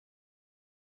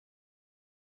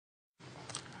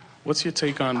What's your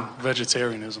take on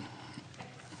vegetarianism?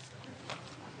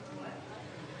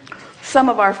 Some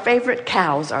of our favorite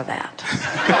cows are that.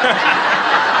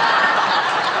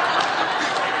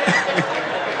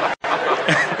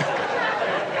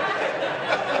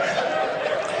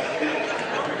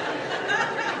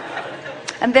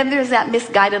 And then there's that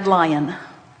misguided lion.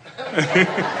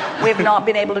 We've not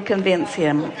been able to convince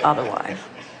him otherwise.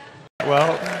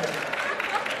 Well,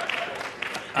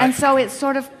 and so it's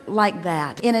sort of like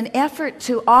that. In an effort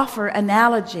to offer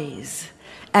analogies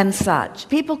and such,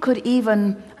 people could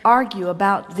even argue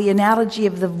about the analogy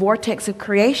of the vortex of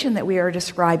creation that we are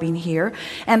describing here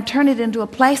and turn it into a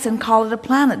place and call it a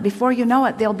planet. Before you know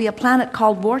it, there'll be a planet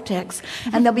called Vortex,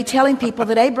 and they'll be telling people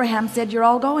that Abraham said you're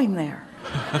all going there.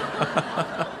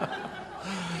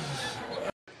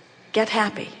 Get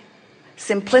happy.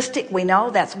 Simplistic, we know.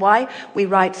 That's why we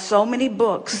write so many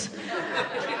books.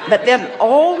 But then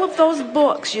all of those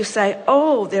books, you say,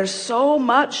 oh, there's so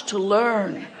much to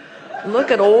learn. Look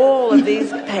at all of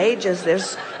these pages.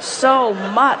 There's so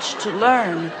much to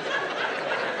learn.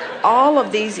 All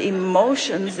of these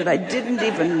emotions that I didn't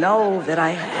even know that I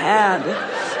had.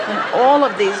 And all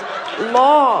of these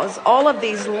laws,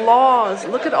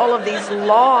 look at all of these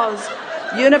laws,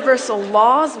 universal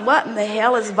laws. What in the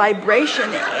hell is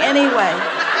vibration anyway?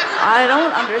 I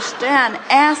don't understand.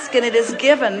 Ask and it is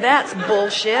given. That's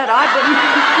bullshit. I've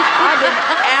been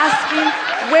asking,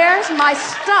 where's my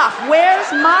stuff?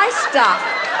 Where's my stuff?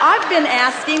 I've been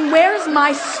asking, where's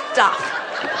my stuff?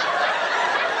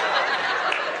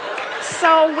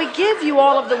 So we give you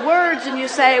all of the words and you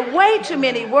say, way too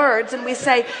many words, and we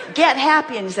say, get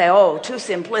happy, and you say, oh, too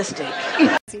simplistic.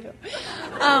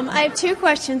 I have two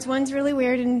questions. One's really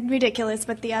weird and ridiculous,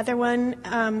 but the other one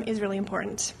is really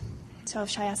important. So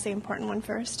should I ask the important one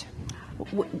first?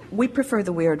 We prefer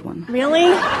the weird one. Really?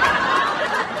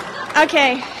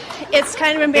 Okay. It's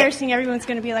kind of embarrassing. Everyone's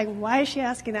going to be like, why is she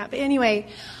asking that? But anyway.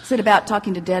 Is it about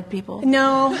talking to dead people?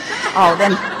 No. Oh,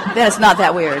 then it's not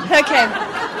that weird.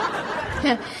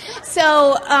 Okay.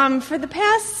 So for the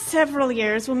past several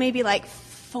years, well, maybe like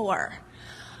 4,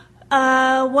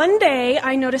 one day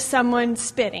I noticed someone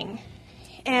spitting.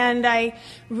 And I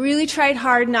really tried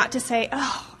hard not to say,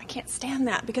 oh, I can't stand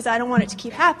that, because I don't want it to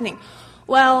keep happening.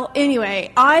 Well,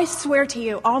 anyway, I swear to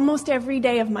you, almost every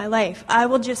day of my life, I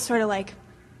will just sort of like,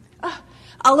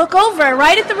 I'll look over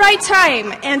right at the right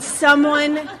time, and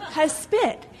someone has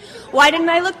spit. Why didn't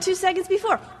I look 2 seconds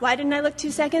before? Why didn't I look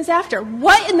 2 seconds after?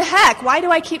 What in the heck? Why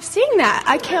do I keep seeing that?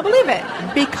 I can't believe it.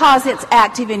 Because it's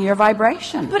active in your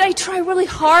vibration. But I try really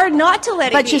hard not to let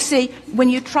it be. But you see, when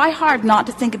you try hard not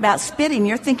to think about spitting,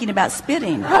 you're thinking about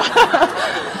spitting.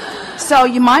 So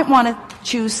you might want to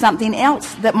choose something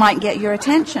else that might get your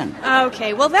attention.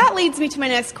 Okay, well that leads me to my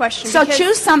next question. So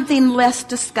choose something less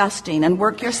disgusting and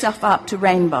work yourself up to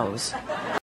rainbows.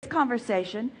 This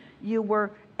conversation, you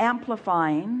were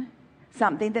amplifying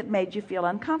something that made you feel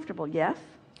uncomfortable, yes?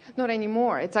 Not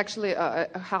anymore. It's actually a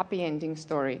happy ending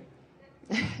story.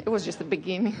 It was just the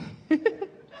beginning.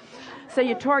 So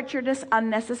you tortured us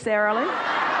unnecessarily?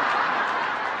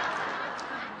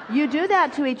 You do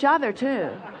that to each other, too.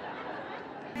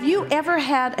 Have you ever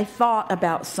had a thought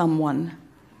about someone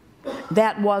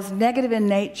that was negative in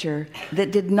nature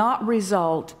that did not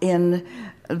result in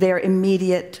their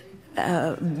immediate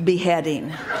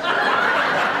beheading?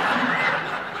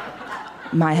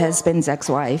 My husband's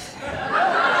ex-wife.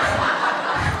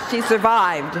 She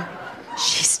survived.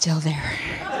 She's still there.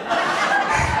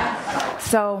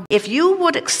 So if you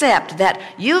would accept that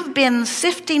you've been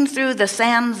sifting through the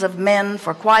sands of men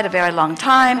for quite a very long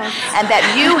time, and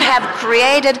that you have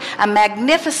created a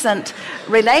magnificent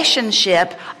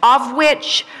relationship of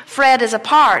which Fred is a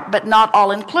part, but not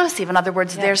all-inclusive. In other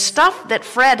words, there's stuff that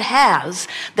Fred has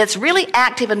that's really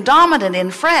active and dominant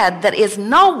in Fred that is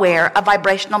nowhere a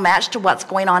vibrational match to what's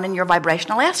going on in your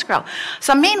vibrational escrow.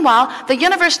 So meanwhile, the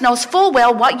universe knows full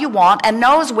well what you want and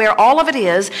knows where all of it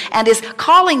is and is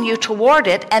calling you toward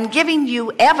it and giving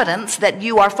you evidence that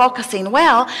you are focusing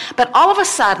well, but all of a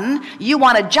sudden you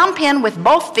want to jump in with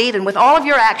both feet and with all of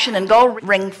your action and go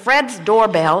ring Fred's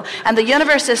doorbell, and the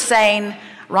universe is saying,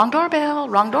 wrong doorbell,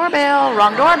 wrong doorbell,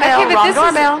 wrong doorbell, okay, wrong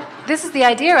doorbell. This is the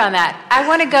idea on that. I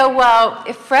want to go, well,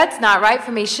 if Fred's not right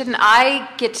for me, shouldn't I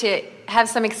get to have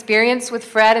some experience with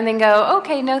Fred and then go,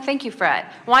 okay, no, thank you, Fred?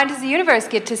 Why does the universe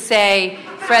get to say,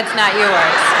 Fred's not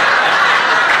yours?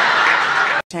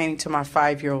 Pertaining to my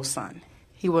 5-year-old son.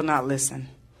 He will not listen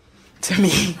to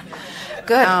me.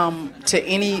 Good. To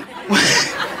any...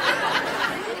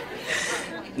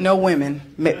 No women.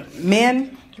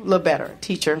 Men, a little better.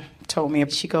 Teacher told me,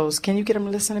 she goes, can you get him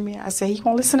to listen to me? I said, he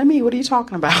won't listen to me. What are you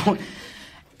talking about?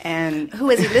 And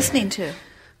who is he listening to?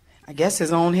 I guess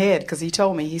his own head, because he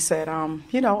told me, he said,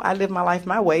 you know, I live my life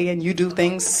my way and you do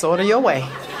things sort of your way.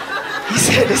 He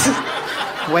said, this is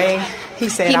way, he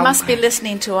said. He must be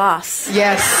listening to us.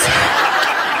 Yes.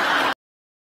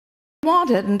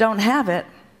 Want it and don't have it,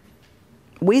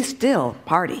 we still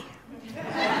party.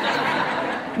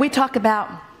 We talk about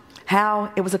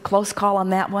how it was a close call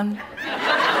on that one.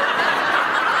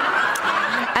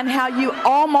 And how you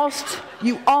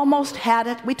almost had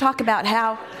it. We talk about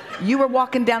how you were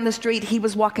walking down the street, he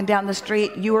was walking down the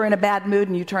street, you were in a bad mood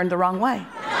and you turned the wrong way.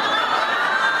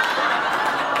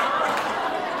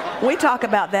 We talk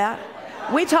about that.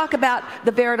 We talk about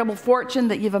the veritable fortune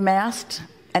that you've amassed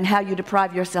and how you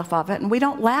deprive yourself of it. And we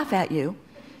don't laugh at you,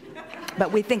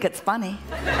 but we think it's funny.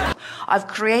 I've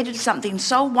created something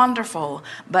so wonderful,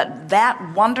 but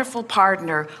that wonderful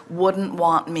partner wouldn't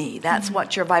want me. That's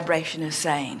what your vibration is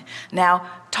saying. Now,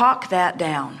 talk that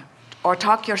down, or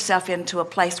talk yourself into a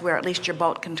place where at least your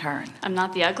boat can turn. I'm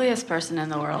not the ugliest person in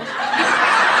the world.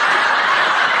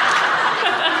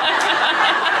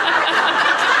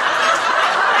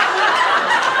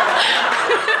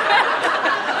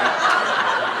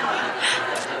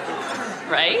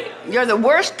 Right? You're the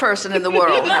worst person in the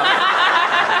world.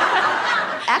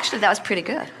 Actually, that was pretty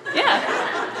good. Yeah.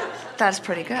 That's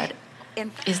pretty good.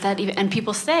 Is that even? And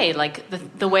people say, like,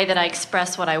 the way that I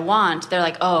express what I want, they're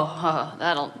like,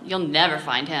 you'll never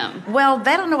find him. Well,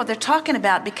 they don't know what they're talking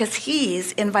about because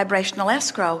he's in vibrational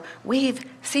escrow. We've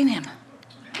seen him.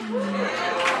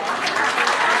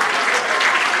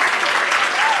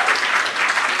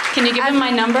 Can you give him my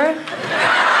number?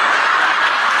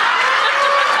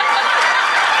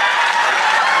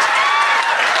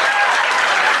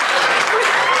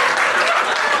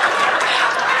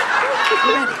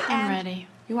 I'm ready.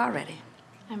 You are ready.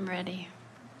 I'm ready.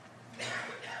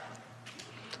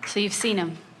 So you've seen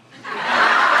him.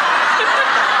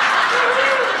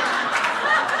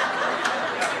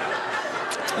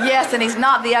 Yes, and he's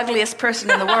not the ugliest person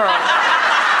in the world.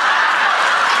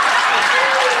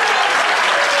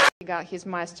 He got his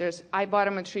master's. I bought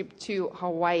him a trip to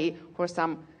Hawaii for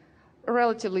some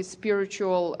relatively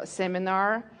spiritual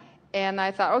seminar. And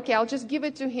I thought, okay, I'll just give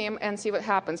it to him and see what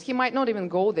happens. He might not even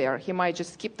go there. He might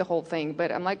just skip the whole thing.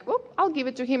 But I'm like, I'll give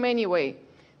it to him anyway.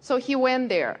 So he went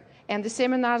there. And the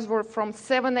seminars were from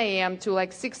 7 a.m. to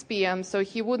like 6 p.m. So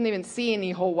he wouldn't even see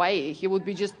any Hawaii. He would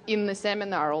be just in the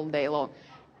seminar all day long.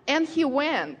 And he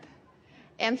went.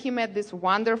 And he met this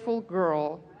wonderful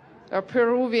girl, a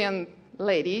Peruvian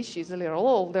lady. She's a little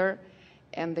older.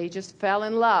 And they just fell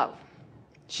in love.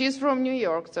 She's from New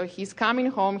York. So he's coming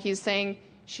home. He's saying,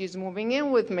 she's moving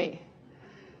in with me.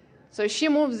 So she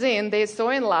moves in, they're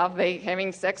so in love, they're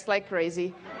having sex like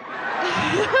crazy.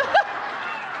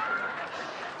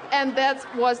 And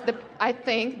I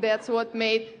think that's what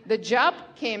made the job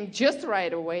came just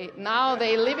right away. Now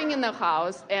they're living in the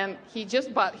house and he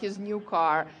just bought his new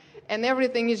car and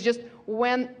everything is just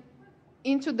went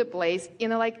into the place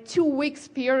in a like 2 weeks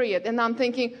period. And I'm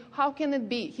thinking, how can it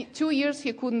be? 2 years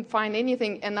he couldn't find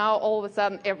anything and now all of a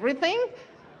sudden everything?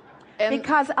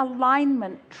 Because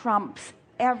alignment trumps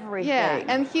everything. Yeah,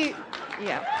 and